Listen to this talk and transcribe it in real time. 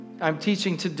I'm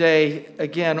teaching today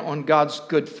again on God's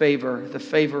good favor, the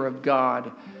favor of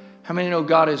God. How many know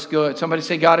God is good? Somebody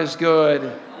say God is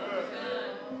good.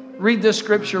 Read this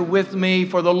scripture with me.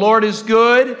 For the Lord is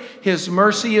good, His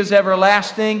mercy is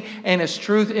everlasting, and His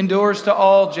truth endures to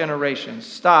all generations.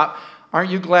 Stop.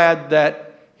 Aren't you glad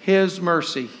that His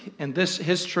mercy and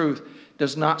His truth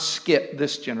does not skip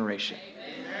this generation?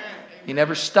 He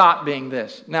never stopped being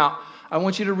this. Now, I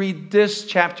want you to read this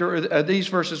chapter, these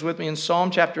verses with me in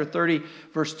Psalm chapter 30,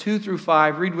 verse 2 through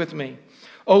 5. Read with me.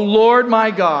 O Lord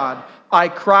my God, I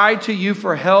cried to you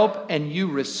for help, and you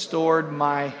restored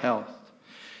my health.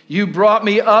 You brought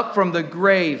me up from the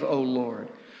grave, O Lord.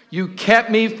 You kept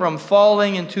me from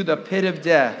falling into the pit of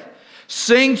death.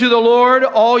 Sing to the Lord,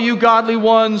 all you godly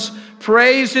ones.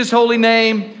 Praise His holy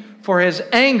name, for His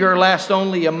anger lasts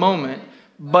only a moment,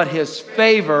 but His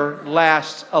favor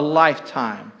lasts a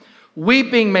lifetime.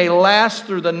 Weeping may last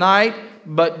through the night,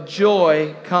 but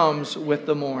joy comes with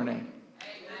the morning.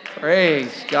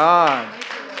 Praise God.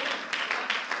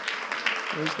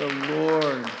 Praise the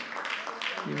Lord.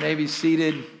 You may be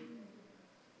seated.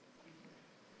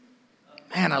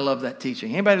 Man, I love that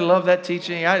teaching. Anybody love that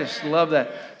teaching? I just love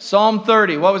that. Psalm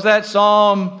 30. What was that?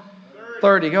 Psalm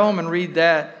 30. Go home and read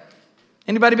that.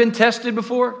 Anybody been tested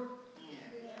before?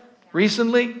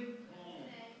 Recently?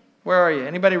 Where are you?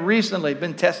 Anybody recently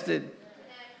been tested?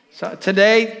 So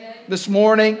today, this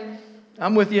morning,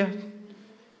 I'm with you.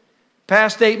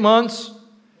 Past 8 months,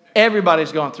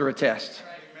 everybody's gone through a test.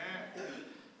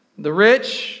 The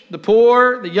rich, the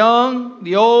poor, the young,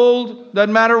 the old,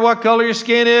 doesn't matter what color your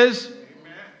skin is.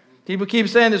 People keep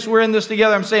saying this, we're in this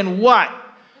together. I'm saying what?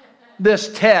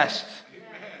 This test,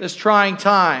 this trying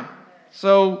time.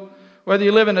 So whether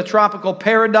you live in a tropical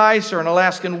paradise or an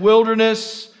Alaskan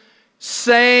wilderness,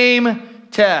 same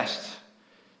test.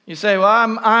 You say,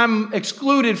 well, I'm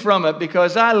excluded from it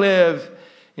because I live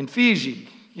in Fiji.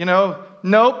 You know,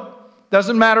 nope.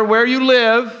 Doesn't matter where you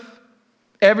live.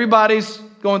 Everybody's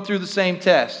going through the same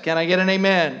test. Can I get an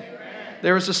amen? Amen.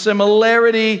 There is a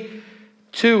similarity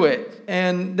to it.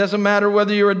 And it doesn't matter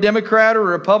whether you're a Democrat or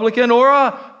a Republican or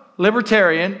a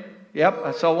Libertarian. Yep,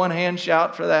 I saw one hand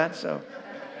shout for that. So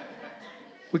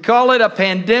we call it a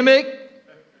pandemic.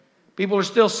 People are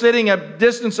still sitting a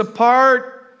distance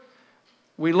apart.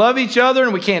 We love each other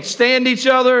and we can't stand each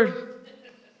other.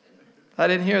 I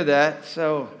didn't hear that.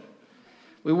 So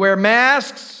we wear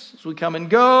masks as we come and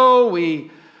go.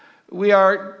 We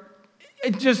are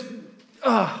just...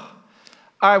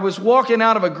 I was walking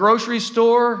out of a grocery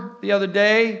store the other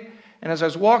day, and as I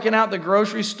was walking out the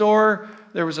grocery store,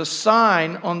 there was a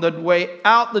sign on the way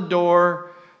out the door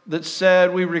that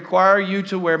said, we require you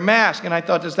to wear masks. And I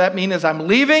thought, does that mean as I'm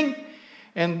leaving?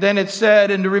 And then it said,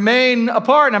 and to remain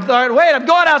apart. And I thought, wait, I'm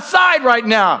going outside right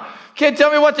now. Can't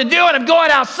tell me what to do, and I'm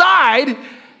going outside.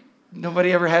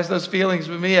 Nobody ever has those feelings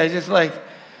with me. I just like,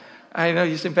 I know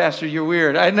you say, Pastor, you're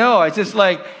weird. I know. I just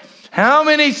like, how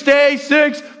many stay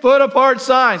 6 foot apart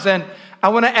signs? And I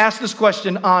want to ask this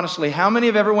question honestly. How many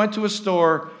have ever went to a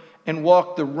store and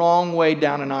walked the wrong way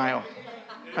down an aisle?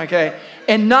 Okay.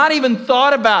 And not even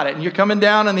thought about it. And you're coming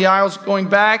down and the aisle's going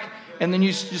back, and then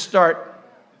you just start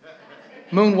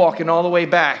moonwalking all the way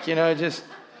back. You know,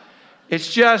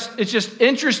 it's just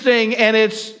interesting, and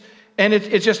it's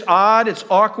just odd. It's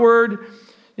awkward.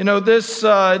 You know, this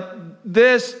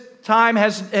time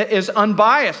is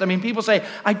unbiased. I mean, people say,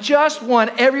 I just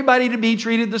want everybody to be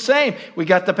treated the same. We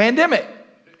got the pandemic.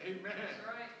 Amen.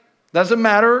 Doesn't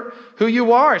matter who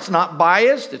you are. It's not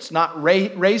biased. It's not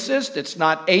racist. It's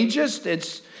not ageist.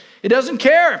 It doesn't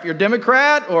care if you're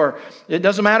Democrat, or it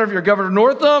doesn't matter if you're Governor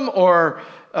Northam or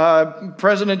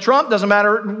President Trump. Doesn't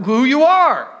matter who you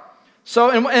are. So,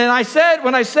 and I said,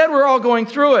 when I said we're all going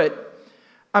through it,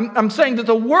 I'm saying that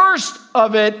the worst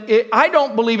of it, I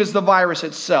don't believe is the virus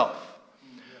itself.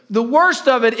 The worst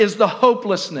of it is the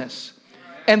hopelessness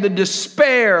and the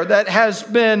despair that has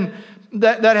been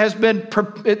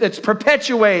it's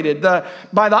perpetuated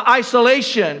by the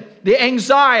isolation, the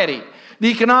anxiety, the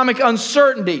economic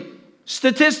uncertainty.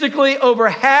 Statistically, over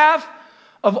half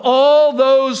of all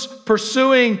those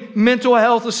pursuing mental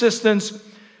health assistance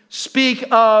speak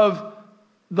of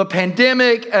the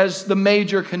pandemic as the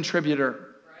major contributor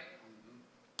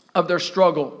of their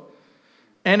struggle.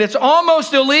 And it's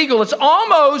almost illegal. It's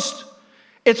almost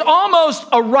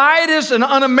a riotous and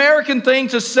un-American thing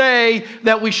to say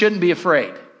that we shouldn't be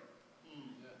afraid.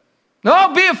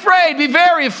 No, be afraid. Be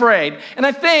very afraid. And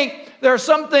I think there are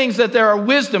some things that there are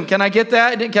wisdom. Can I get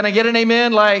that? Can I get an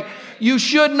amen? Like, you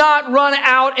should not run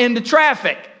out into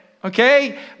traffic.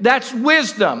 Okay? That's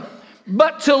wisdom.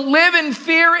 But to live in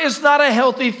fear is not a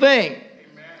healthy thing.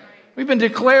 We've been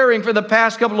declaring for the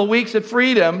past couple of weeks at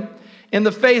Freedom, in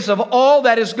the face of all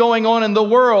that is going on in the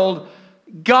world,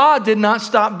 God did not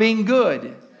stop being good.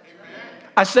 Amen.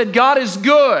 I said God is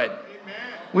good. Amen.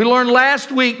 We learned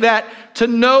last week that to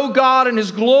know God and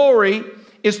His glory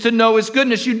is to know His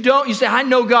goodness. You say, I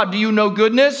know God. Do you know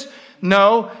goodness?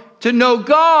 No. To know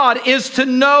God is to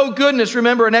know goodness.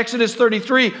 Remember in Exodus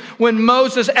 33, when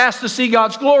Moses asked to see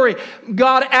God's glory,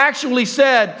 God actually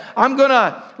said, I'm going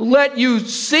to let you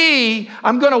see,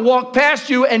 I'm going to walk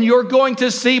past you, and you're going to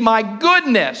see my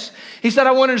goodness. He said,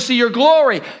 I wanted to see your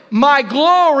glory. My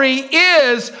glory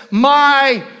is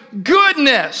my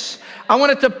goodness. I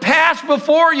want it to pass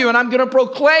before you, and I'm going to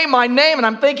proclaim my name. And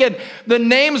I'm thinking the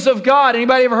names of God.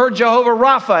 Anybody ever heard Jehovah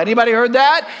Rapha? Anybody heard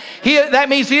that? That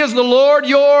means He is the Lord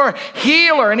your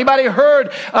healer. Anybody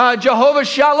heard Jehovah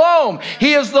Shalom?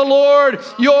 He is the Lord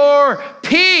your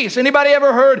peace. Anybody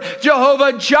ever heard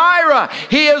Jehovah Jireh?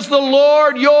 He is the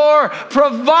Lord your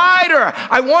provider.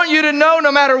 I want you to know,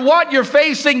 no matter what you're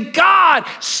facing, God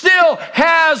still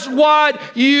has what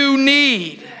you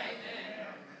need.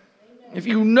 If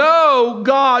you know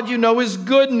God, you know His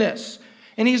goodness.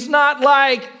 And He's not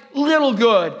like little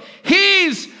good.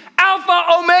 He's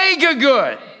Alpha Omega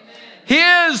good. He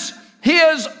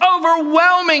is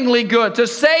overwhelmingly good. To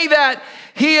say that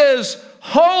He is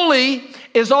holy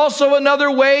is also another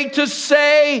way to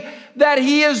say that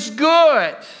He is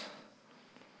good.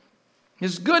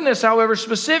 His goodness, however,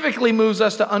 specifically moves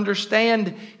us to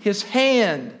understand His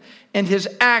hand and His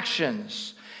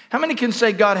actions. How many can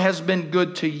say God has been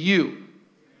good to you?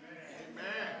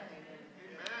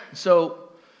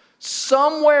 So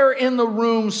somewhere in the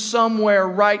room, somewhere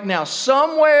right now,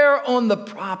 somewhere on the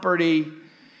property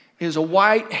is a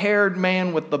white-haired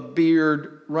man with a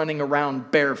beard running around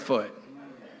barefoot.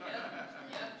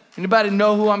 Anybody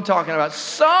know who I'm talking about?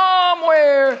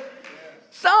 Somewhere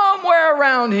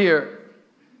around here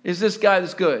is this guy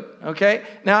that's good, okay?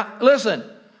 Now, listen,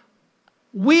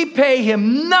 we pay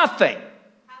him nothing.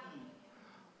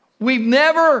 We've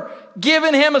never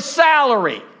given him a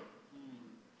salary.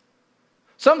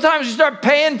 Sometimes you start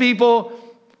paying people,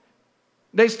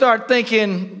 they start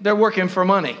thinking they're working for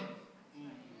money.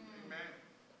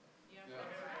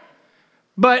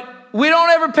 But we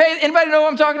don't ever pay. Anybody know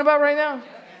what I'm talking about right now?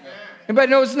 Anybody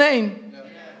know his name?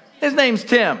 His name's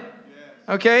Tim.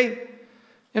 Okay?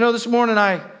 You know, this morning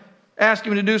I asked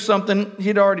him to do something.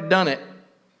 He'd already done it.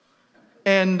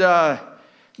 And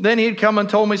then he'd come and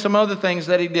told me some other things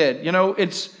that he did. You know,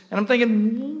 and I'm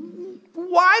thinking,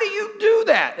 why do you do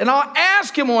that? And I'll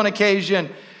ask him on occasion,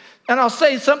 and I'll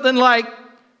say something like,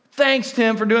 thanks,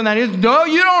 Tim, for doing that. He says, no,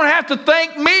 you don't have to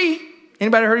thank me.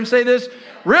 Anybody heard him say this?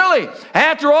 Really?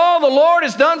 After all the Lord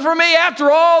has done for me, after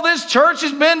all this church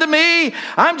has been to me,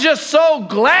 I'm just so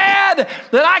glad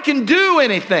that I can do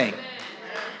anything.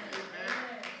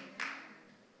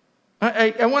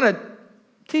 I want to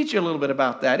teach you a little bit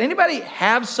about that. Anybody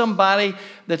have somebody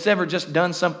that's ever just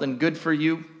done something good for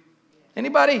you?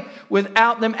 Anybody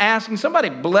without them asking? Somebody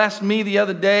blessed me the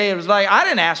other day. It was like, I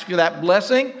didn't ask for that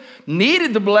blessing,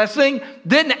 needed the blessing,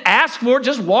 didn't ask for it,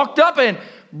 just walked up and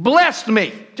blessed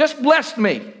me, just blessed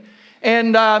me.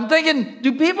 And I'm thinking,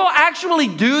 do people actually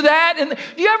do that? And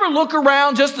do you ever look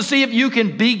around just to see if you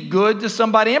can be good to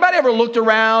somebody? Anybody ever looked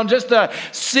around just to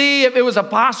see if it was a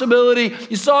possibility?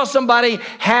 You saw somebody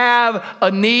have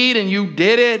a need and you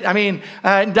did it. I mean,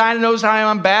 Dinah knows how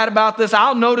I'm bad about this.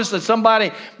 I'll notice that somebody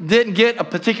didn't get a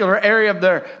particular area of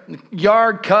their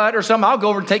yard cut or something. I'll go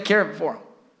over and take care of it for them.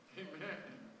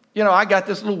 You know, I got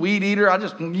this little weed eater. I'll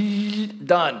just,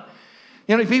 done.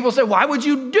 You know, people say, why would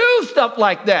you do stuff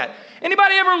like that?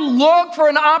 Anybody ever look for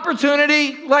an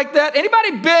opportunity like that?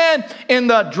 Anybody been in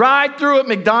the drive-thru at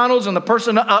McDonald's and the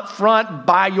person up front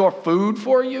buy your food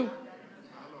for you?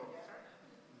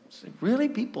 Say, really?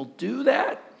 People do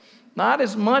that? Not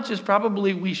as much as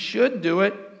probably we should do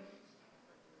it.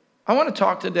 I want to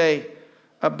talk today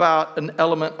about an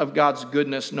element of God's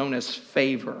goodness known as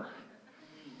favor.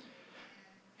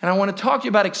 And I want to talk to you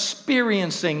about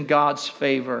experiencing God's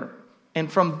favor. And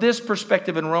from this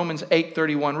perspective in Romans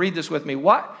 8:31, read this with me.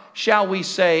 What shall we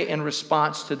say in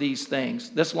response to these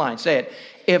things? This line, say it.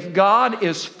 If God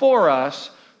is for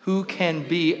us, who can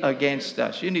be against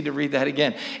us? You need to read that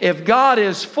again. If God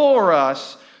is for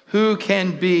us, who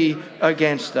can be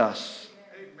against us?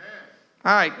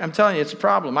 All right, I'm telling you, it's a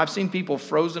problem. I've seen people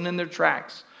frozen in their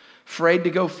tracks, afraid to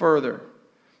go further.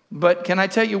 But can I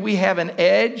tell you, we have an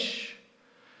edge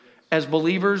as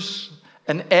believers,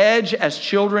 an edge as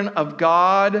children of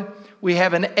God. We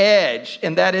have an edge,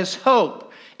 and that is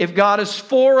hope. If God is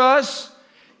for us,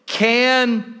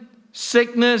 can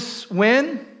sickness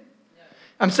win?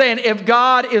 I'm saying if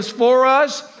God is for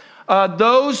us,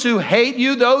 Those who hate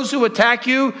you, those who attack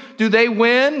you, do they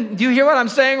win? Do you hear what I'm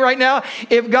saying right now?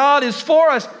 If God is for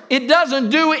us, it doesn't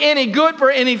do any good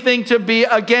for anything to be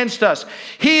against us.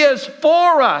 He is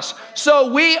for us.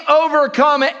 So we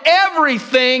overcome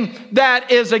everything that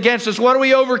is against us. What do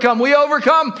we overcome? We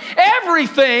overcome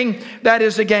everything that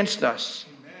is against us.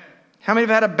 Amen. How many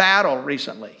have had a battle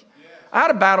recently? Yes. I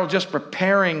had a battle just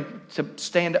preparing to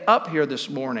stand up here this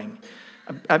morning.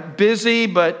 I'm busy,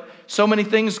 but so many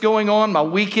things going on. My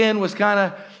weekend was kind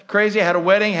of crazy. I had a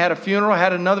wedding, had a funeral,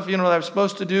 had another funeral that I was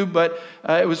supposed to do, but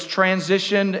it was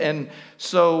transitioned. And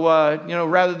so,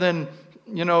 rather than,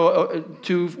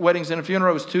 2 weddings and a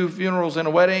funeral, it was 2 funerals and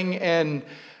a wedding. And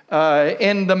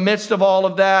in the midst of all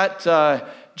of that,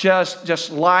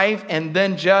 just life, and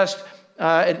then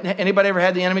anybody ever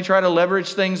had the enemy try to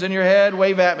leverage things in your head?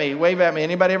 Wave at me.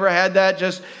 Anybody ever had that?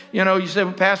 Just, you say,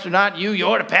 well, Pastor, not you,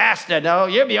 you're the pastor. No,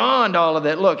 you're beyond all of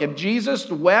that. Look, if Jesus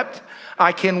wept,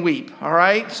 I can weep. All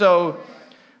right? So,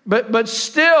 but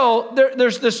still,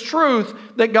 there's this truth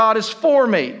that God is for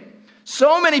me.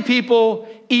 So many people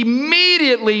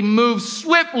immediately move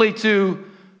swiftly to,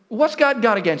 what's God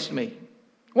got against me?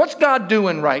 What's God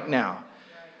doing right now?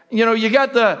 You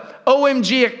got the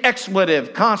OMG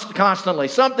expletive constantly.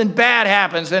 Something bad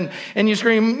happens and you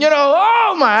scream,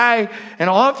 oh my, and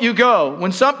off you go.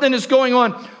 When something is going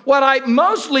on, what I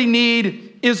mostly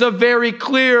need is a very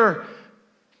clear,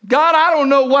 God, I don't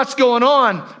know what's going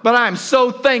on, but I'm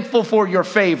so thankful for your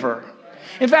favor.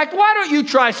 In fact, why don't you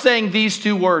try saying these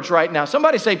 2 words right now?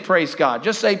 Somebody say praise God.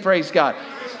 Just say praise God.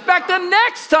 In fact, the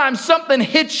next time something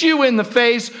hits you in the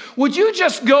face, would you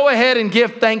just go ahead and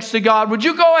give thanks to God? Would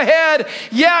you go ahead?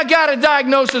 Yeah, I got a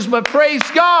diagnosis, but praise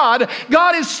God.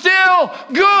 God is still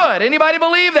good. Anybody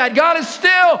believe that? God is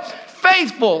still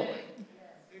faithful.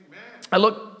 I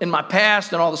look in my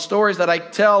past and all the stories that I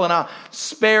tell, and I'll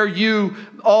spare you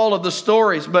all of the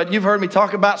stories, but you've heard me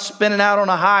talk about spinning out on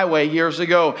a highway years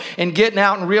ago and getting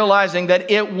out and realizing that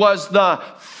it was the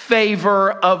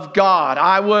favor of God.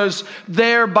 I was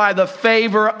there by the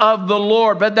favor of the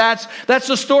Lord. But that's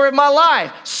the story of my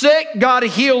life. Sick, God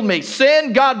healed me.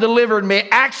 Sin, God delivered me.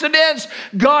 Accidents,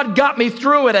 God got me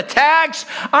through it. Attacks,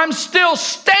 I'm still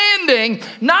standing,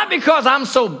 not because I'm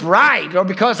so bright or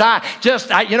because I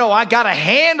got a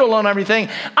handle on everything.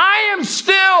 I am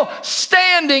still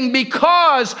standing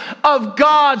because of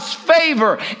God's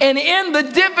favor. And in the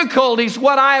difficulties,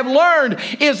 what I have learned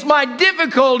is my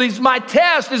difficulties, my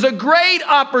test is a great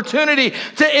opportunity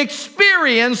to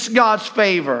experience God's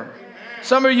favor.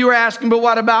 Some of you are asking, but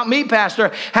what about me,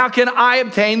 Pastor? How can I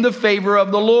obtain the favor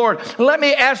of the Lord? Let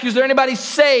me ask you, is there anybody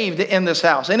saved in this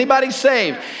house? Anybody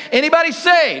saved? Anybody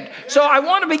saved? So I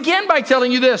want to begin by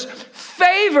telling you this.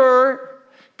 Favor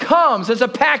comes as a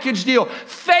package deal.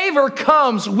 Favor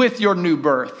comes with your new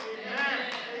birth.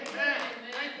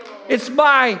 It's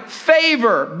by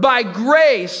favor, by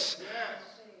grace.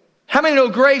 How many know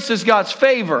grace is God's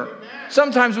favor?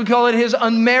 Sometimes we call it his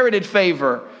unmerited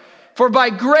favor. For by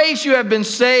grace you have been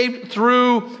saved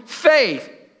through faith.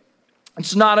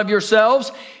 It's not of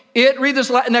yourselves. Read this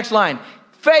next line.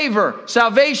 Favor,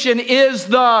 salvation is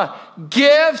the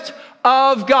gift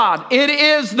of God. It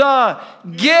is the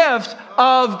gift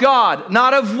of God,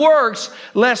 not of works,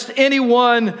 lest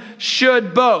anyone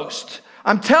should boast.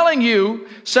 I'm telling you,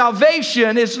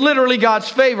 salvation is literally God's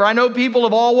favor. I know people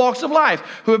of all walks of life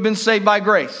who have been saved by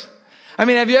grace. I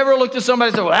mean, have you ever looked at somebody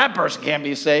and said, well, that person can't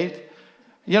be saved?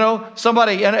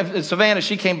 Somebody, and Savannah,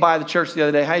 she came by the church the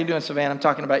other day. How you doing, Savannah? I'm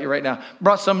talking about you right now.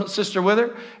 Brought some sister with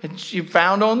her, and she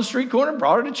found on the street corner,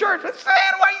 brought her to church. I said,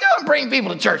 Savannah, what are you doing bringing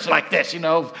people to church like this?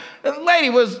 The lady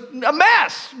was a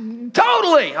mess,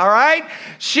 totally, all right?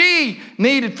 She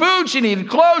needed food, she needed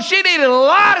clothes, she needed a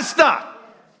lot of stuff.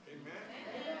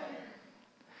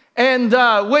 And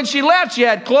when she left, she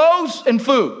had clothes and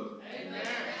food. Amen.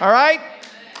 All right?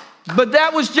 Amen. But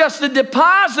that was just a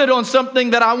deposit on something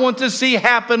that I want to see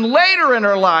happen later in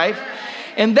her life. Amen.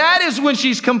 And that is when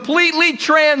she's completely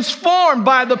transformed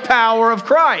by the power of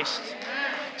Christ.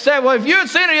 Say, well, if you had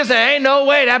seen her, you say, ain't no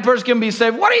way that person can be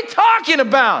saved. What are you talking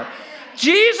about?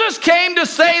 Jesus came to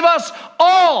save us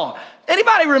all.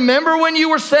 Anybody remember when you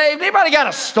were saved? Anybody got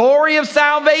a story of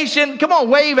salvation? Come on,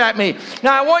 wave at me.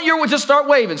 Now, I want you to just start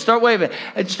waving. Start waving.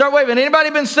 Anybody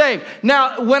been saved?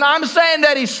 Now, when I'm saying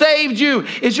that he saved you,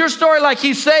 is your story like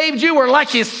he saved you or like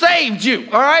he saved you?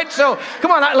 All right? So,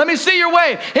 come on, let me see your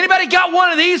wave. Anybody got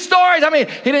one of these stories? I mean,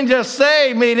 he didn't just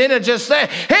save me. He didn't just say,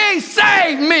 he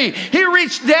saved me. He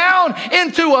reached down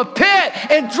into a pit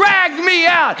and dragged me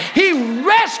out. He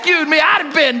rescued me. I'd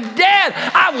have been dead.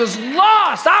 I was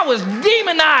lost. I was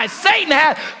demonized. Satan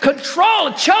had control,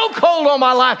 a chokehold on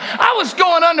my life. I was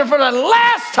going under for the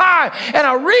last time, and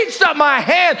I reached up my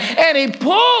hand, and he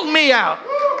pulled me out.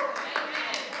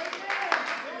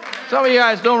 Some of you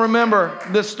guys don't remember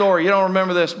this story. You don't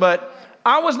remember this, but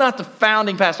I was not the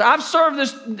founding pastor. I've served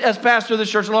as pastor of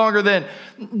this church longer than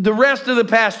the rest of the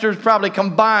pastors probably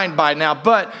combined by now.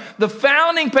 But the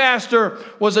founding pastor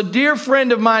was a dear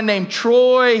friend of mine named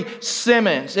Troy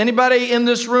Simmons. Anybody in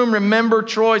this room remember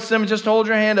Troy Simmons? Just hold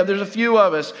your hand up. There's a few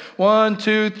of us. 1,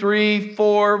 2, 3,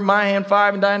 4, my hand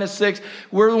 5, and Dinah's 6.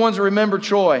 We're the ones that remember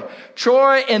Troy.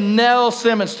 Troy and Nell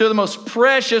Simmons, two of the most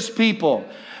precious people.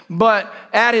 But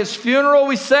at his funeral,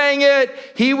 we sang it.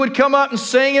 He would come up and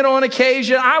sing it on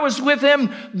occasion. I was with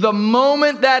him the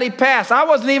moment that he passed. I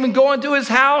wasn't even going to his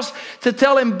house to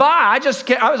tell him bye.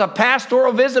 I was a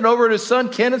pastoral visit over at his son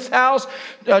Kenneth's house.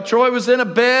 Troy was in a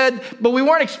bed, but we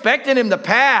weren't expecting him to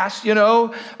pass, you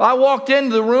know. I walked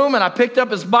into the room and I picked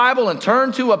up his Bible and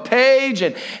turned to a page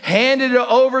and handed it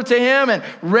over to him and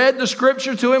read the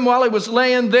scripture to him while he was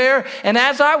laying there. And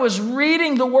as I was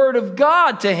reading the word of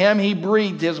God to him, he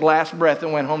breathed his last breath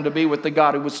and went home to be with the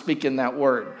God who was speaking that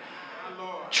word.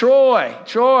 Troy,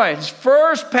 his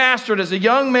first pastorate as a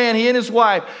young man, he and his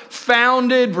wife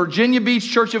founded Virginia Beach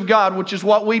Church of God, which is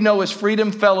what we know as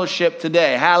Freedom Fellowship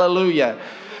today. Hallelujah.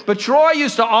 But Troy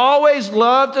used to always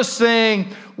love to sing,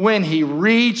 "When he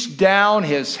reached down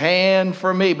his hand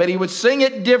for me." But he would sing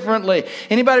it differently.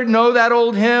 Anybody know that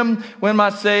old hymn? When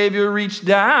my Savior reached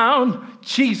down,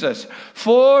 Jesus,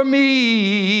 for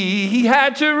me, he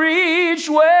had to reach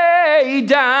way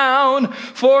down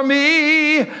for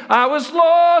me. I was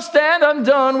lost and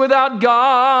undone without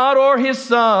God or his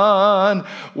son.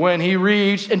 When he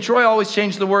reached, and Troy always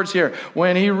changed the words here,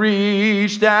 when he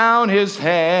reached down his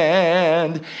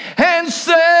hand and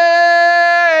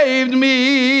saved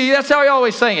me. That's how he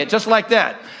always sang it, just like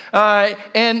that.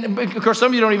 And of course, some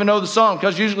of you don't even know the song,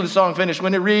 because usually the song finished,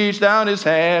 when he reached down his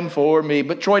hand for me.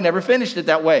 But Troy never finished it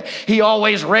that way. He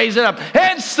always raised it up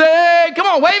and said, come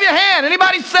on, wave your hand.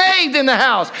 Anybody saved in the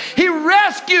house? He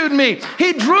rescued me.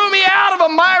 He drew me out of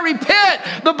a miry pit,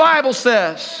 the Bible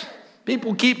says.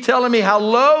 People keep telling me how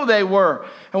low they were.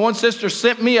 And one sister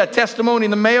sent me a testimony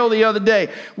in the mail the other day.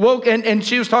 And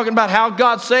she was talking about how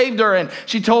God saved her. And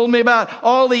she told me about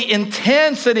all the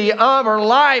intensity of her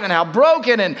life and how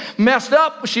broken and messed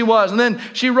up she was. And then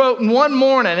she wrote, in one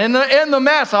morning, in the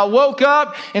mess, I woke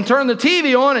up and turned the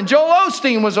TV on, and Joel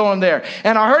Osteen was on there.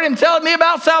 And I heard him telling me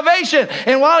about salvation.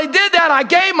 And while he did that, I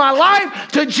gave my life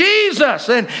to Jesus.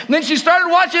 And then she started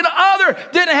watching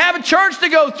didn't have a church to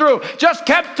go through. Just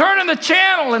kept turning the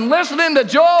channel and listening to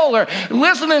Joel or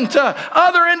listening to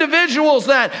other individuals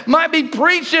that might be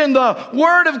preaching the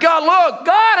Word of God. Look,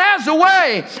 God has a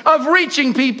way of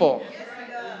reaching people.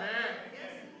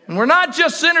 And we're not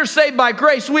just sinners saved by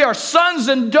grace. We are sons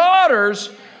and daughters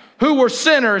who were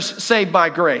sinners saved by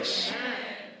grace.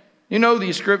 You know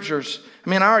these scriptures. I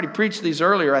mean, I already preached these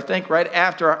earlier, I think, right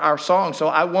after our song, so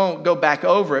I won't go back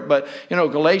over it. But, you know,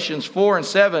 Galatians 4 and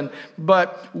 7.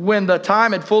 But when the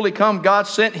time had fully come, God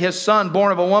sent his Son,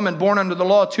 born of a woman, born under the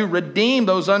law, to redeem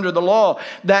those under the law,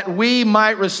 that we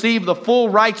might receive the full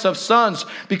rights of sons.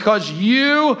 Because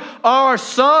you are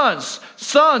sons.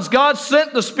 Sons. God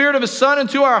sent the Spirit of his Son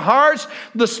into our hearts,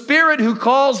 the Spirit who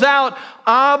calls out,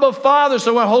 Abba, Father.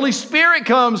 So when Holy Spirit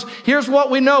comes, here's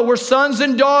what we know. We're sons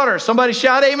and daughters. Somebody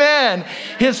shout amen.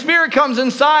 His Spirit comes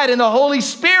inside, and the Holy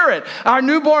Spirit, our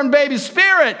newborn baby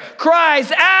spirit,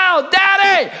 cries out,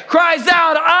 Daddy, cries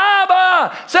out,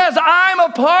 Abba, says, I'm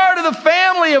a part of the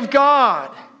family of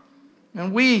God.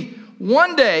 And we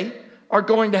one day are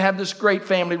going to have this great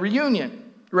family reunion.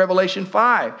 Revelation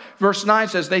 5, verse 9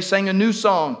 says, they sang a new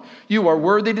song. You are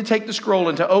worthy to take the scroll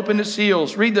and to open its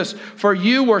seals. Read this. For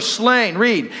you were slain,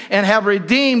 read, and have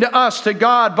redeemed us to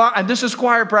God by, and this is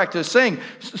choir practice, sing,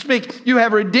 speak. You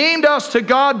have redeemed us to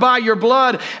God by your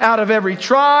blood out of every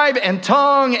tribe and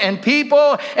tongue and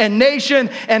people and nation,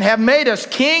 and have made us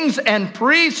kings and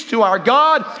priests to our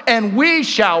God, and we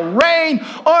shall reign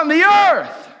on the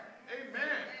earth. Amen.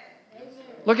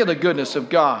 Look at the goodness of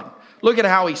God. Look at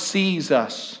how he sees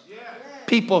us.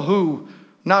 People who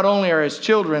not only are his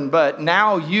children, but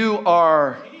now you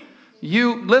are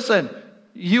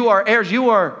heirs.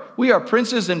 We are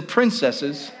princes and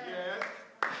princesses.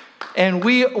 And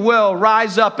we will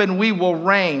rise up and we will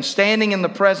reign, standing in the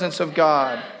presence of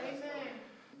God.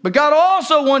 But God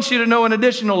also wants you to know an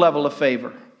additional level of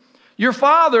favor. Your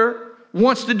Father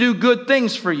wants to do good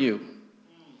things for you.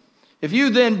 If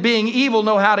you then, being evil,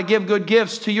 know how to give good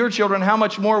gifts to your children, how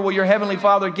much more will your heavenly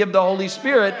Father give the Holy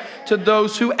Spirit to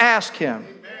those who ask him?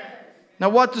 Now,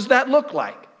 what does that look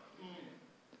like?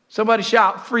 Somebody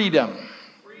shout, freedom.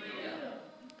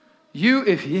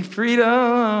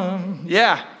 Freedom.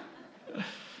 Yeah.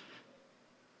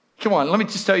 Come on, let me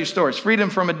just tell you stories.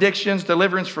 Freedom from addictions,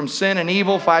 deliverance from sin and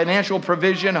evil, financial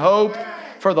provision, hope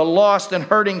for the lost and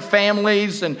hurting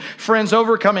families and friends,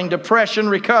 overcoming depression,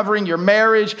 recovering your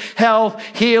marriage, health,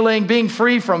 healing, being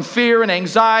free from fear and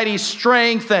anxiety,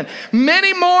 strength, and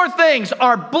many more things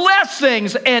are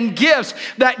blessings and gifts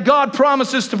that God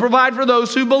promises to provide for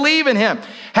those who believe in him.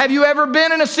 Have you ever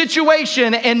been in a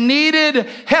situation and needed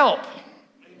help?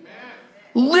 Amen.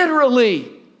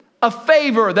 Literally, a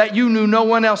favor that you knew no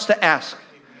one else to ask.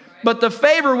 But the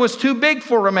favor was too big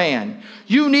for a man.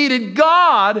 You needed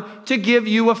God to give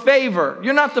you a favor.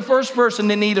 You're not the first person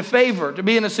to need a favor, to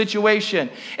be in a situation.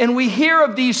 And we hear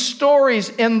of these stories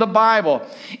in the Bible.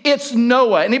 It's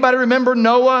Noah. Anybody remember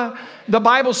Noah? The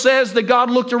Bible says that God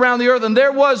looked around the earth and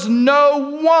there was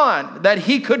no one that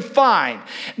he could find.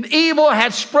 Evil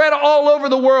had spread all over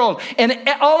the world, and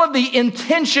all of the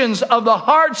intentions of the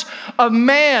hearts of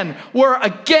man were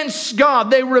against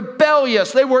God. They were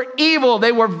rebellious, they were evil,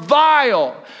 they were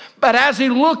vile. But as he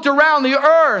looked around the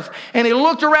earth,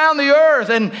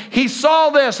 and he saw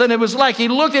this, and it was like, he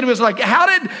looked at it, it was like, how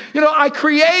did, I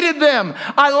created them,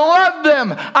 I loved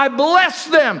them, I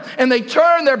blessed them, and they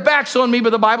turned their backs on me. But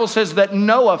the Bible says that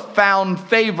Noah found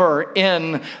favor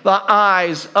in the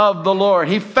eyes of the Lord.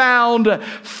 He found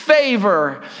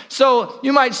favor. So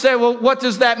you might say, well, what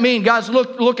does that mean? God's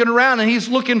looking around, and he's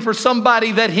looking for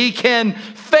somebody that he can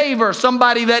favor,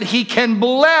 somebody that he can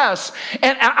bless.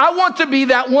 And I want to be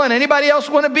that one. Anybody else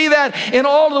want to be that in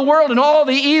all the world and all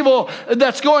the evil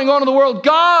that's going on in the world?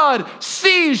 God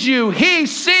sees you. He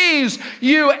sees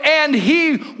you, and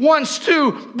he wants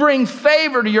to bring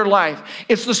favor to your life.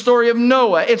 It's the story of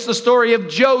Noah. It's the story of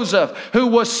Joseph, who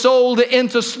was sold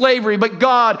into slavery, but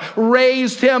God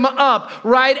raised him up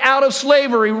right out of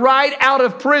slavery, right out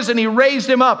of prison. He raised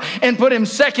him up and put him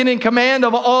second in command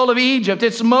of all of Egypt.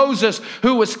 It's Moses,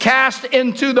 who was cast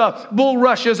into the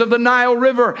bulrushes of the Nile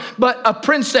River, but a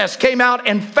princess came out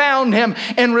and found him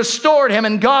and restored him,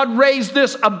 and God raised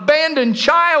this abandoned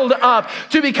child up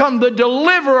to become the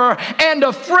deliverer and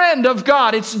a friend of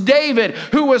God. It's David,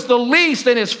 who was the least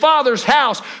in his father's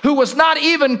house, who was not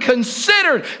even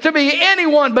considered to be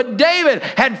anyone, but David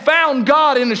had found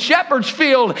God in a shepherd's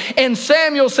field, and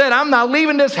Samuel said, I'm not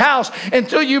leaving this house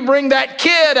until you bring that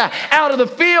kid out of the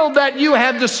field that you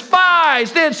have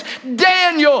despised. It's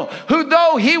Daniel, who,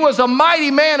 though he was a mighty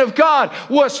man of God,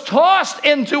 was tossed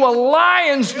into a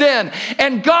lion's den,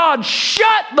 and God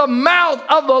shut the mouth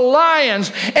of the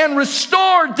lions and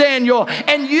restored Daniel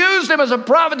and used him as a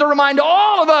prophet to remind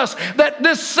all of us that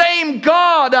this same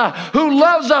God who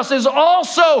loves us is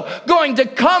also going to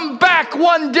come back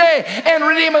one day and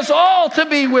redeem us all to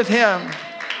be with him.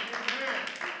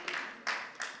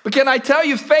 But can I tell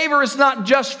you, favor is not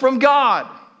just from God.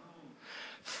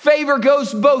 Favor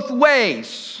goes both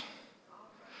ways.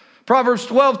 Proverbs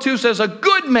 12:2 says, a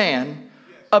good man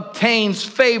obtains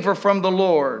favor from the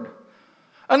Lord.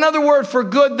 Another word for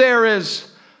good there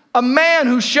is a man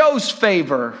who shows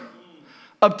favor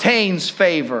obtains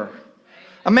favor.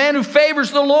 A man who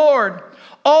favors the Lord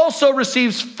also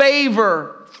receives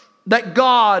favor that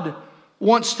God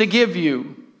wants to give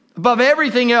you. Above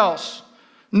everything else,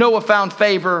 Noah found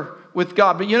favor with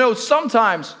God. But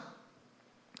sometimes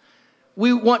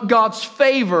we want God's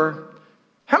favor.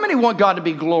 How many want God to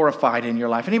be glorified in your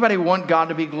life? Anybody want God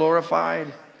to be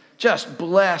glorified? Just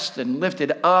blessed and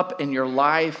lifted up in your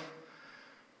life.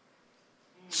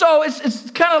 So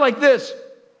it's kind of like this.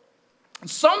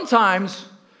 Sometimes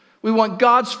we want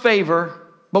God's favor,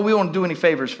 but we won't do any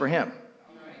favors for him.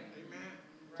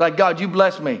 Like, God, you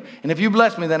bless me. And if you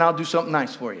bless me, then I'll do something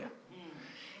nice for you.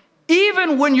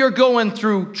 Even when you're going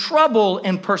through trouble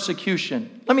and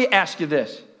persecution, let me ask you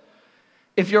this.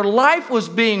 If your life was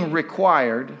being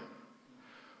required,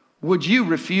 would you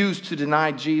refuse to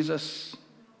deny Jesus?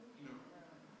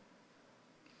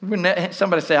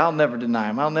 Somebody say, I'll never deny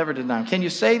him. I'll never deny him. Can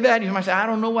you say that? You might say, I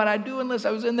don't know what I'd do unless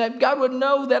I was in that. God would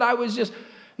know that I was just.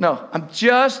 No,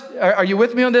 are you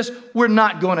with me on this? We're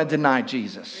not going to deny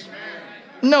Jesus.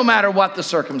 No matter what the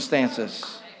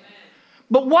circumstances.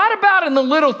 But what about in the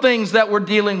little things that we're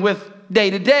dealing with day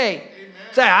to day?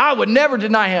 Say, I would never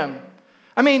deny him.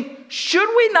 I mean, should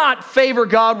we not favor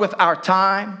God with our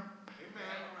time?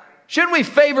 Shouldn't we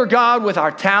favor God with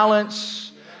our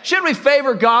talents? Shouldn't we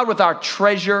favor God with our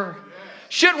treasure?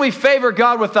 Shouldn't we favor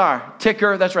God with our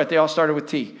ticker? That's right, they all started with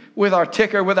T. With our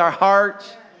ticker, with our heart.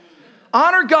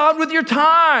 Honor God with your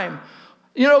time.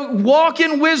 Walk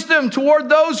in wisdom toward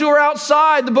those who are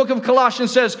outside. The book of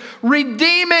Colossians says,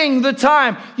 redeeming the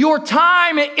time. Your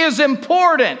time is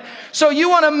important. So you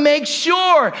want to make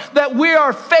sure that we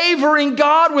are favoring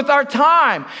God with our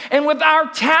time and with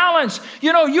our talents.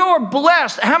 You're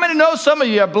blessed. How many know some of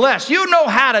you are blessed? You know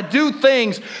how to do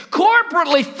things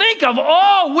corporately. Think of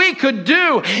all we could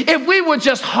do if we would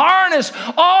just harness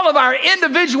all of our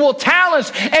individual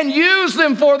talents and use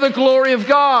them for the glory of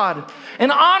God.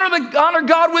 And honor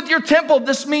God with your temple.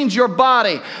 This means your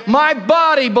body. My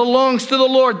body belongs to the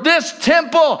Lord. This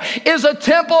temple is a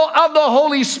temple of the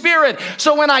Holy Spirit.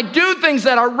 So when I do things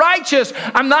that are righteous,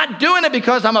 I'm not doing it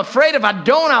because I'm afraid if I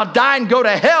don't, I'll die and go to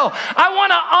hell. I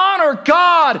want to honor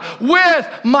God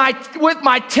with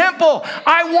my temple.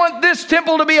 I want this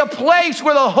temple to be a place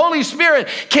where the Holy Spirit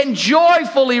can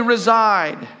joyfully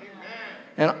reside.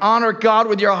 And honor God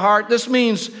with your heart. This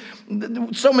means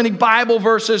so many Bible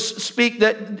verses speak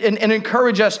that and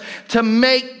encourage us to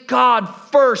make God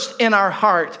first in our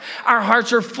heart. Our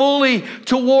hearts are fully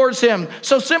towards Him.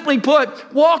 So simply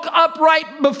put, walk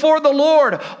upright before the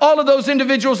Lord. All of those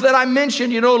individuals that I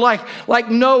mentioned, like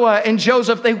Noah and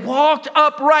Joseph, they walked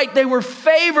upright. They were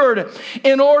favored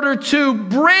in order to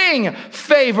bring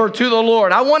favor to the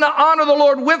Lord. I want to honor the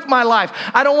Lord with my life.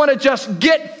 I don't want to just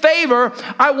get favor.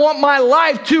 I want my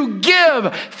life to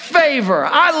give favor.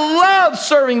 I love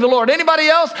serving the Lord. Anybody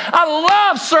else? I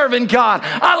love serving God.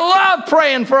 I love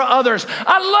praying for others.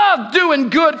 I love doing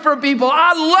good for people.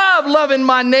 I love loving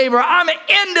my neighbor. I'm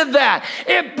into that.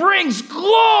 It brings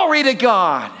glory to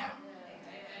God.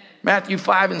 Matthew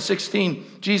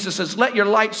 5:16, Jesus says, let your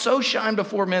light so shine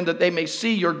before men that they may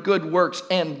see your good works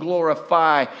and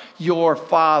glorify your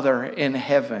Father in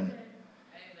heaven.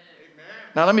 Amen.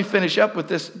 Now let me finish up with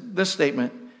this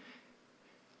statement.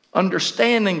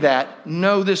 Understanding that,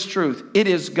 know this truth. It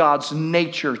is God's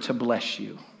nature to bless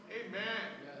you.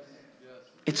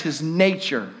 It's His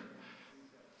nature.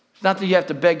 It's not that you have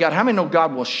to beg God. How many know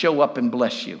God will show up and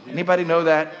bless you? Anybody know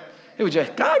that? It would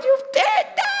just, God, you did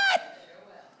that.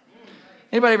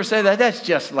 Anybody ever say that? That's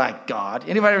just like God.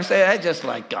 Anybody ever say that? Just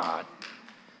like God.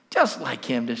 Just like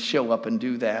Him to show up and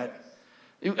do that.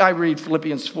 I read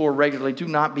Philippians 4 regularly. Do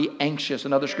not be anxious.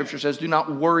 Another scripture says, do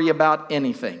not worry about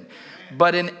anything.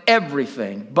 But in every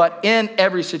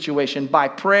situation, by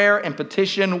prayer and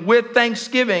petition with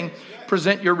thanksgiving,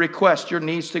 present your requests, your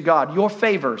needs to God, your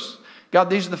favors. God,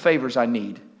 these are the favors I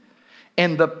need.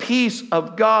 And the peace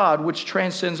of God, which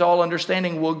transcends all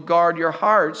understanding, will guard your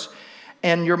hearts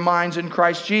and your minds in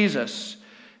Christ Jesus.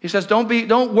 He says,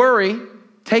 don't worry,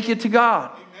 take it to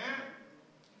God.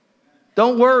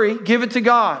 Don't worry, give it to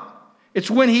God. It's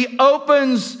when He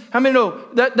opens, how many know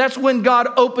that's when God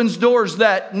opens doors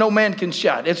that no man can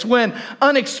shut. It's when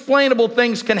unexplainable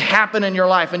things can happen in your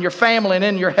life and your family and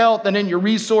in your health and in your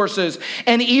resources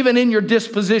and even in your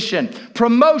disposition.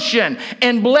 Promotion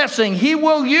and blessing. He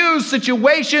will use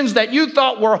situations that you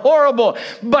thought were horrible.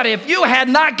 But if you had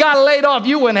not got laid off,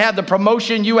 you wouldn't have the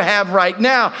promotion you have right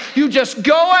now. You just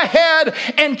go ahead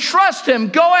and trust Him.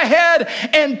 Go ahead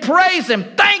and praise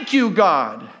Him. Thank you,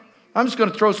 God. I'm just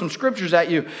going to throw some scriptures at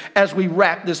you as we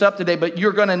wrap this up today, but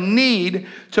you're going to need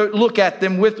to look at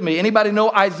them with me. Anybody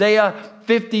know Isaiah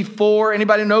 54?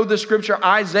 Anybody know the scripture?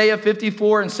 Isaiah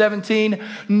 54:17.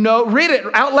 No, read it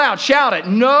out loud. Shout it.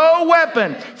 No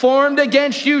weapon formed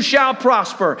against you shall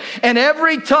prosper, and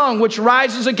every tongue which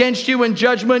rises against you in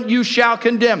judgment you shall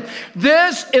condemn.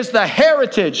 This is the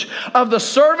heritage of the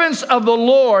servants of the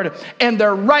Lord, and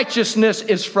their righteousness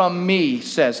is from me,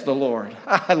 says the Lord.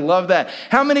 I love that.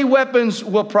 How many weapons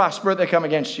will prosper that come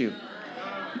against you?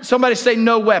 Somebody say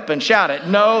no weapon. Shout it.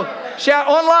 No. Shout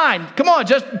online. Come on,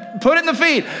 just put it in the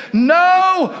feed.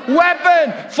 No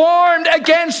weapon formed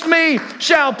against me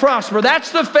shall prosper. That's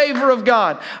the favor of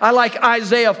God. I like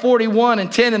Isaiah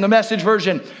 41:10 in the Message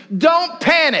version. Don't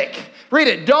panic. Read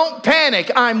it. Don't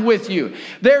panic. I'm with you.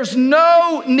 There's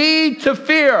no need to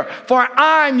fear, for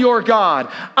I'm your God.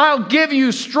 I'll give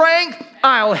you strength.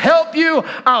 I'll help you.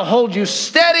 I'll hold you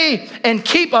steady and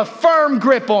keep a firm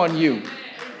grip on you.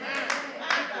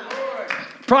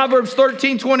 Proverbs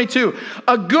 13:22.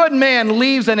 A good man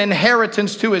leaves an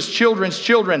inheritance to his children's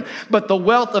children, but the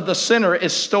wealth of the sinner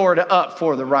is stored up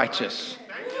for the righteous.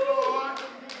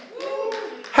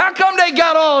 How come they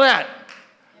got all that?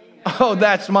 Oh,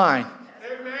 that's mine.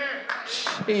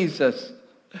 Jesus.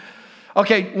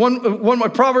 Okay, one more.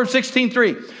 Proverbs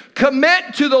 16:3.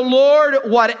 Commit to the Lord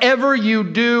whatever you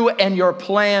do, and your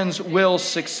plans will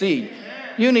succeed.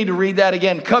 You need to read that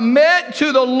again. Commit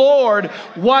to the Lord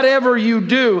whatever you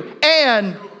do.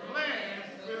 And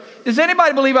does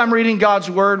anybody believe I'm reading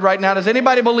God's word right now? Does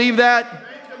anybody believe that?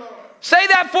 Say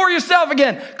that for yourself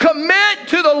again. Commit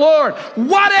to the Lord,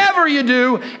 whatever you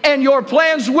do, and your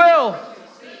plans will.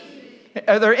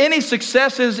 Are there any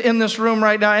successes in this room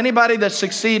right now? Anybody that's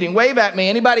succeeding? Wave at me.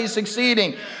 Anybody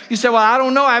succeeding? You say, well, I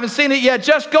don't know. I haven't seen it yet.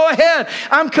 Just go ahead.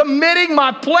 I'm committing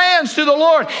my plans to the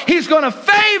Lord. He's going to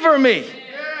favor me.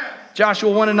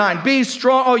 Joshua 1:9. Be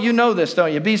strong. Oh, you know this,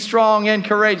 don't you? Be strong and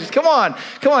courageous. Come on.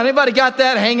 Come on. Anybody got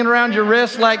that hanging around your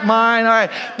wrist like mine? All right.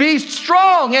 Be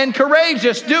strong and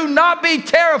courageous. Do not be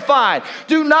terrified.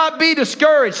 Do not be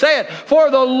discouraged. Say it. For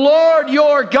the Lord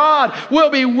your God will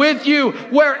be with you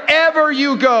wherever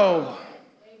you go.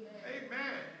 Amen.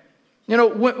 You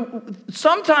know,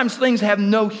 sometimes things have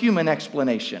no human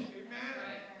explanation.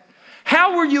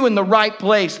 How were you in the right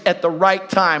place at the right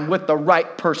time with the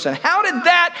right person? How did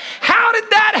that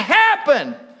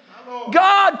happen?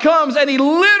 God comes and He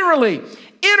literally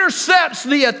intercepts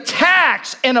the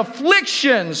attacks and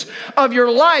afflictions of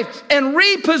your life and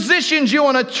repositions you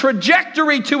on a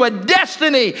trajectory to a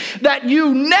destiny that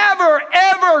you never,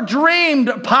 ever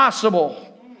dreamed possible.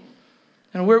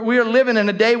 And we're living in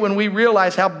a day when we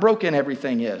realize how broken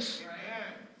everything is.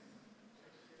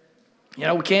 You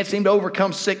know, we can't seem to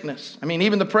overcome sickness. I mean,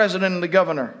 even the president and the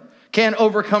governor can't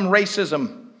overcome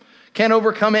racism, can't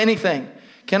overcome anything.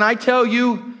 Can I tell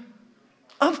you,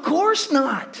 of course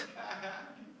not.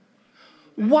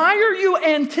 Why are you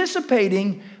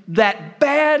anticipating that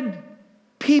bad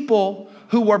people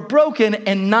who are broken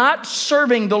and not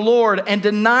serving the Lord and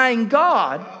denying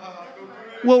God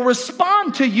will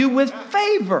respond to you with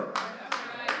favor?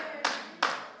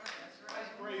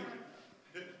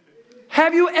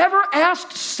 Have you ever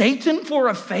asked Satan for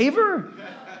a favor?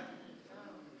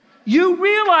 You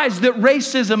realize that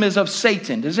racism is of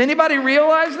Satan. Does anybody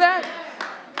realize that?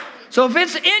 So if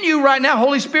it's in you right now,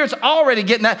 Holy Spirit's already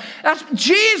getting that.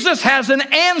 Jesus has an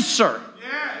answer.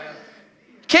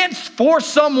 Can't force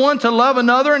someone to love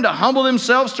another and to humble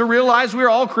themselves to realize we're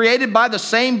all created by the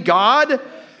same God.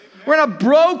 We're in a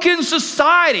broken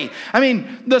society. I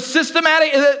mean, the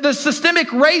systemic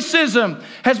racism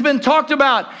has been talked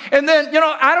about. And then, you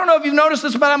know, I don't know if you've noticed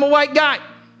this, but I'm a white guy.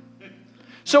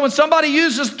 So when somebody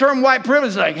uses the term white privilege,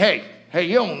 it's like, hey,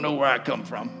 you don't know where I come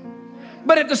from.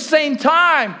 But at the same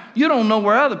time, you don't know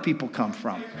where other people come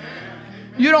from.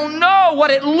 You don't know what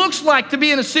it looks like to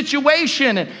be in a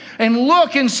situation and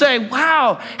look and say,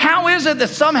 wow, how is it that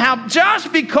somehow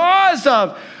just because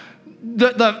of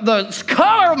the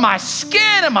color of my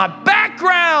skin and my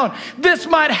background, this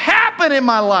might happen in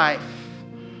my life?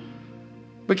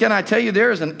 But can I tell you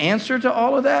there is an answer to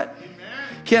all of that?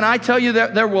 Can I tell you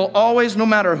that there will always, no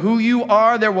matter who you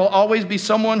are, there will always be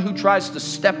someone who tries to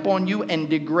step on you and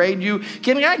degrade you?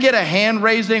 Can I get a hand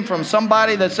raising from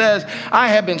somebody that says, I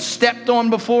have been stepped on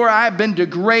before, I have been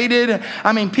degraded?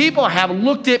 I mean, people have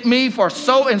looked at me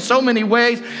in so many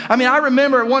ways. I mean, I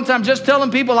remember at one time just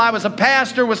telling people I was a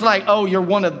pastor was like, oh, you're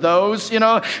one of those, you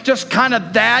know, just kind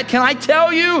of that. Can I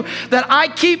tell you that I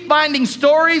keep finding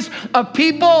stories of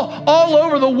people all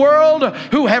over the world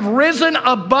who have risen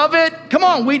above it? Come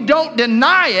on. We don't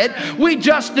deny it. We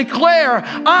just declare,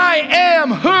 I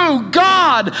am who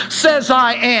God says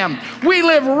I am. We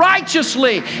live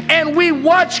righteously and we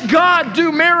watch God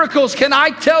do miracles. Can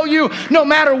I tell you, no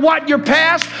matter what your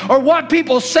past or what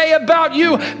people say about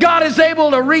you, God is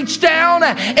able to reach down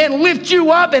and lift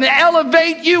you up and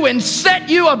elevate you and set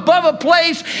you above a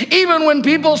place. Even when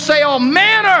people say all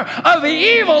manner of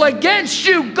evil against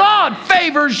you, God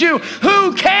favors you.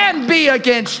 Who can be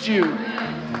against you?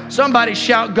 Somebody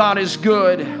shout, God is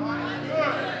good.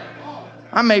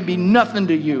 I may be nothing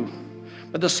to you,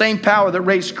 but the same power that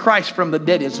raised Christ from the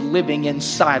dead is living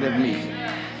inside of me.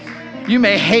 You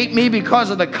may hate me because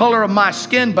of the color of my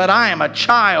skin, but I am a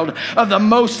child of the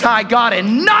Most High God,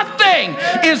 and nothing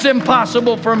is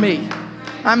impossible for me.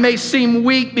 I may seem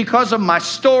weak because of my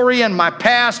story and my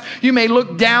past. You may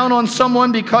look down on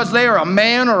someone because they are a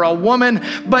man or a woman,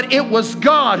 but it was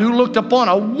God who looked upon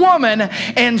a woman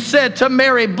and said to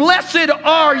Mary, blessed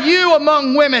are you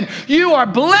among women. You are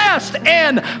blessed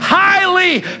and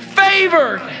highly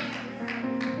favored.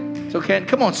 So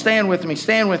come on, stand with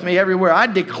me everywhere. I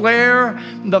declare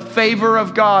the favor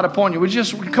of God upon you. Would you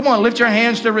just, come on, lift your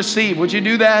hands to receive. Would you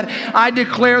do that? I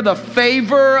declare the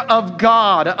favor of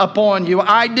God upon you.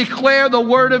 I declare the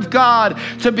word of God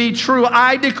to be true.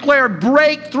 I declare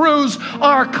breakthroughs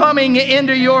are coming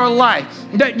into your life.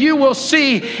 that you will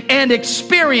see and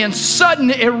experience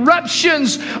sudden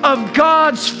eruptions of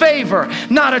God's favor.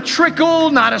 Not a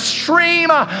trickle, not a stream,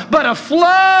 but a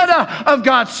flood of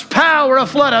God's power, a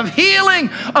flood of healing,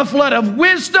 a flood of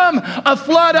wisdom, a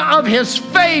flood of His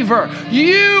favor.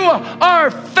 You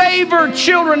are favored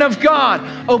children of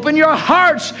God. Open your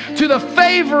hearts to the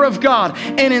favor of God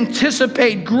and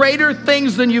anticipate greater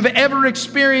things than you've ever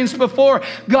experienced before.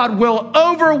 God will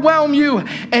overwhelm you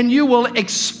and you will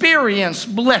experience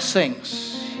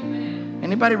blessings.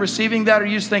 Anybody receiving that, or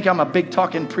you just think I'm a big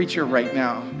talking preacher right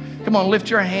now? Come on, lift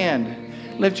your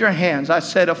hand. Lift your hands. I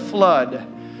said a flood.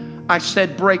 I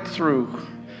said breakthrough.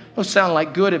 Those sound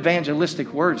like good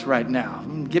evangelistic words right now.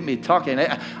 Get me talking.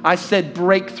 I said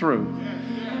breakthrough,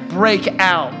 break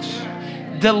out,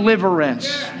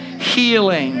 deliverance,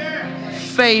 healing,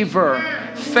 favor,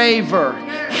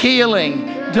 healing,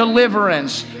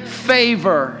 deliverance,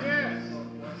 favor.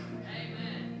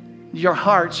 Your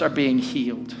hearts are being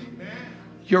healed.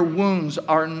 Your wounds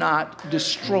are not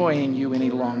destroying you any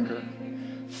longer.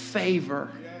 Favor.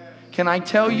 Can I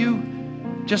tell you?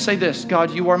 Just say this.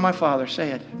 God, you are my Father.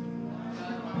 Say it.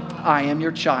 I am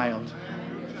your child.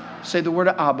 Say the word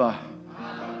Abba.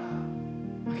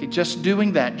 Okay, just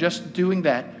doing that. Just doing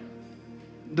that.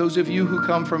 Those of you who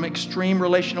come from extreme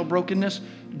relational brokenness,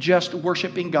 just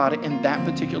worshiping God in that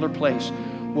particular place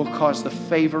will cause the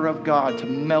favor of God to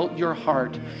melt your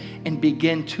heart and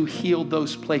begin to heal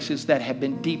those places that have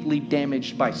been deeply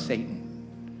damaged by Satan.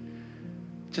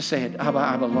 Just say it, Abba,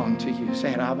 I belong to you.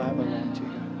 Say it, Abba, I belong to you.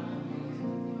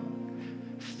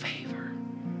 Favor,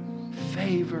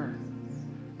 favor,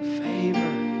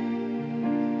 favor,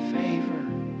 favor,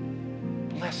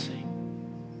 blessing,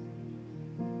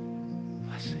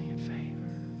 blessing and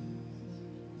favor.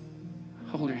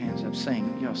 Hold your hands up,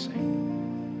 sing, y'all sing.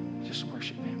 Just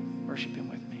worship Him. Worship Him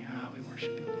with me. Oh, we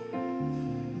worship you, Lord.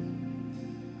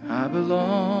 I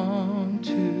belong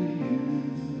to you.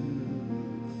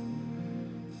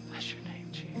 Bless your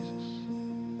name, Jesus.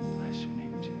 Bless your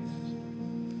name, Jesus.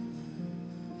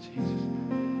 Jesus.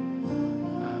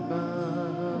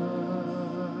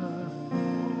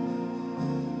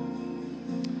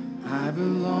 I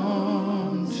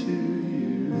belong to you.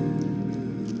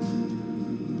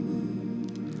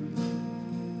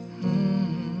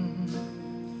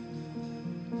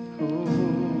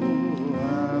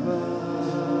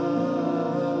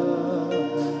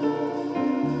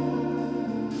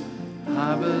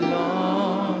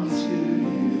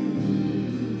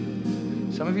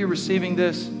 Receiving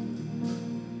this,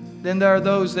 then there are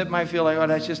those that might feel like, oh,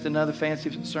 that's just another fancy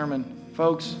sermon.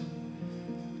 Folks,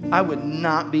 I would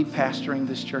not be pastoring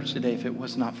this church today if it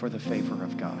was not for the favor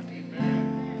of God.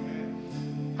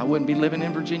 I wouldn't be living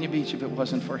in Virginia Beach if it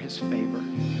wasn't for His favor.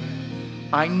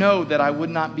 I know that I would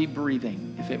not be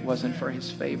breathing if it wasn't for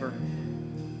His favor.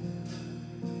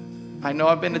 I know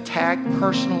I've been attacked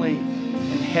personally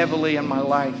and heavily in my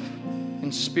life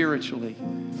and spiritually,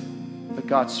 but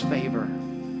God's favor.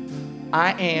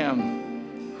 I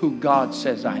am who God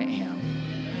says I am.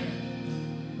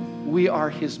 We are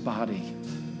His body.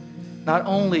 Not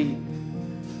only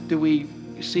do we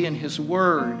see in His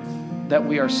Word that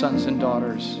we are sons and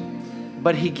daughters,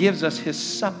 but He gives us His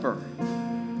supper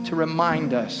to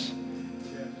remind us,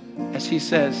 as He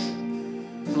says,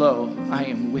 lo, I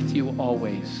am with you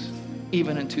always,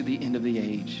 even unto the end of the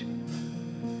age.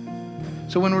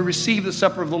 So when we receive the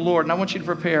supper of the Lord, and I want you to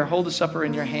prepare, hold the supper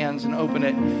in your hands and open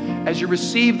it. As you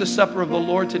receive the supper of the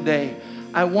Lord today,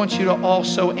 I want you to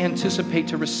also anticipate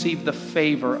to receive the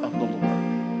favor of the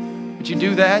Lord. Would you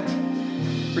do that?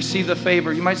 Receive the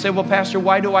favor. You might say, well, Pastor,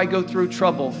 why do I go through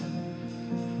trouble?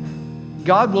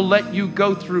 God will let you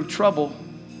go through trouble,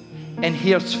 and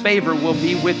His favor will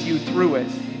be with you through it.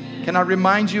 Can I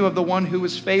remind you of the one who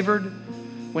was favored?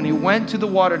 When He went to the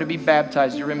water to be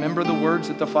baptized, you remember the words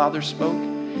that the Father spoke?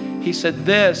 He said,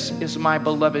 this is my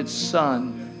beloved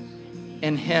Son.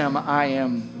 In Him I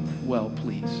am well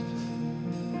pleased.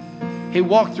 He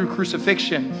walked through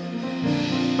crucifixion,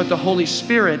 but the Holy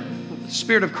Spirit, the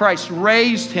Spirit of Christ,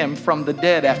 raised Him from the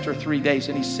dead after 3 days,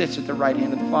 and He sits at the right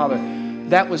hand of the Father.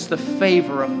 That was the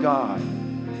favor of God.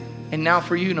 And now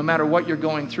for you, no matter what you're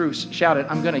going through, shout it,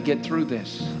 I'm going to get through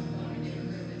this.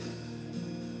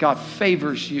 God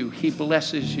favors you. He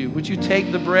blesses you. Would you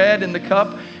take the bread and the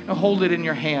cup and hold it in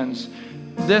your hands?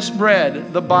 This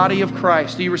bread, the body of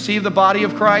Christ. Do you receive the body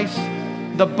of Christ?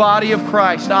 The body of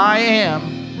Christ.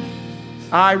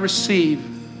 I receive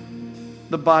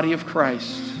the body of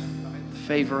Christ. The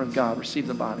favor of God. Receive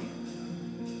the body.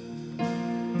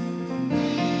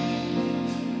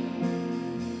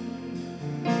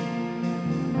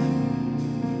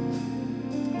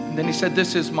 And then He said,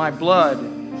 this is my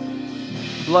blood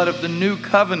blood of the new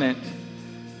covenant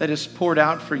that is poured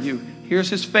out for you. Here's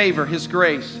His favor, His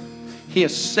grace. He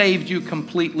has saved you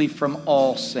completely from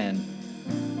all sin.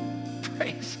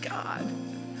 Praise God.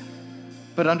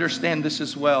 But understand this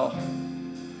as well.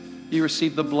 You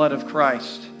receive the blood of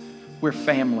Christ. We're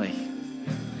family.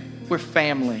 We're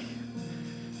family.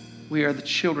 We are the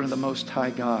children of the Most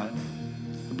High God.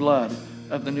 The blood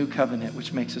of the new covenant,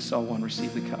 which makes us all one.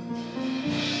 Receive the cup.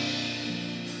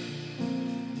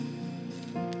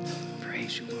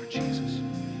 Praise you, Lord Jesus.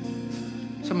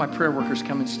 Some of my prayer workers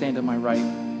come and stand to my right.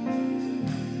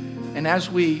 And as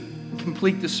we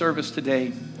complete the service today,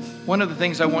 one of the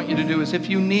things I want you to do is, if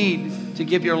you need to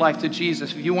give your life to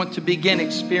Jesus, if you want to begin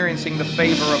experiencing the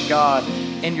favor of God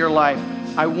in your life,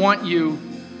 I want you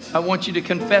to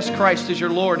confess Christ as your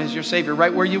Lord, as your Savior,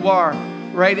 right where you are,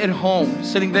 right at home,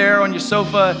 sitting there on your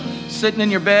sofa, sitting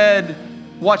in your bed,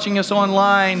 watching us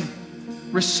online.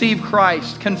 Receive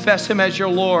Christ. Confess Him as your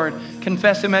Lord.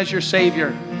 Confess Him as your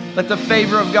Savior. Let the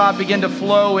favor of God begin to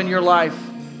flow in your life.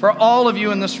 For all of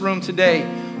you in this room today,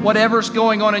 whatever's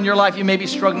going on in your life, you may be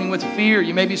struggling with fear.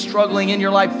 You may be struggling in your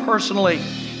life personally.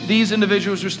 These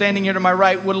individuals who are standing here to my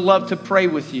right would love to pray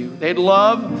with you. They'd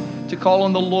love to call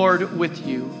on the Lord with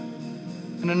you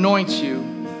and anoint you,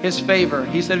 His favor.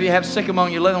 He said, if you have sick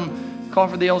among you, let them call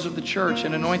for the elders of the church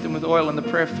and anoint them with oil, and the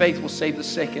prayer of faith will save the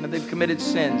sick. And if they've committed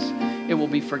sins, it will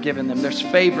be forgiven them. There's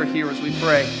favor here as we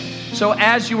pray. So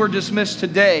as you are dismissed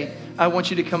today, I want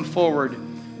you to come forward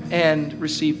and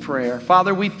receive prayer.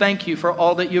 Father, we thank you for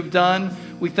all that you've done.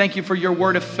 We thank you for your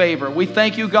word of favor. We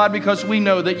thank you, God, because we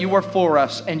know that you are for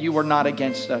us and you are not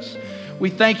against us. We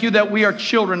thank you that we are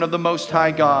children of the Most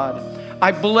High God.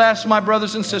 I bless my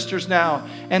brothers and sisters now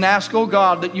and ask, oh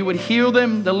God, that you would heal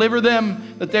them, deliver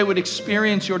them, that they would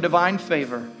experience your divine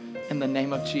favor in the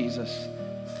name of Jesus.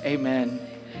 Amen.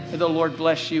 May the Lord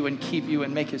bless you and keep you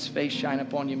and make His face shine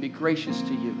upon you and be gracious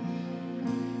to you.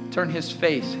 Turn His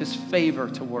face, His favor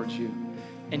towards you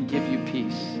and give you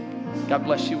peace. God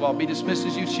bless you all. Be dismissed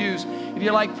as you choose. If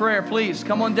you like prayer, please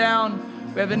come on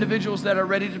down. We have individuals that are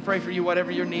ready to pray for you,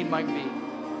 whatever your need might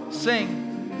be. Sing.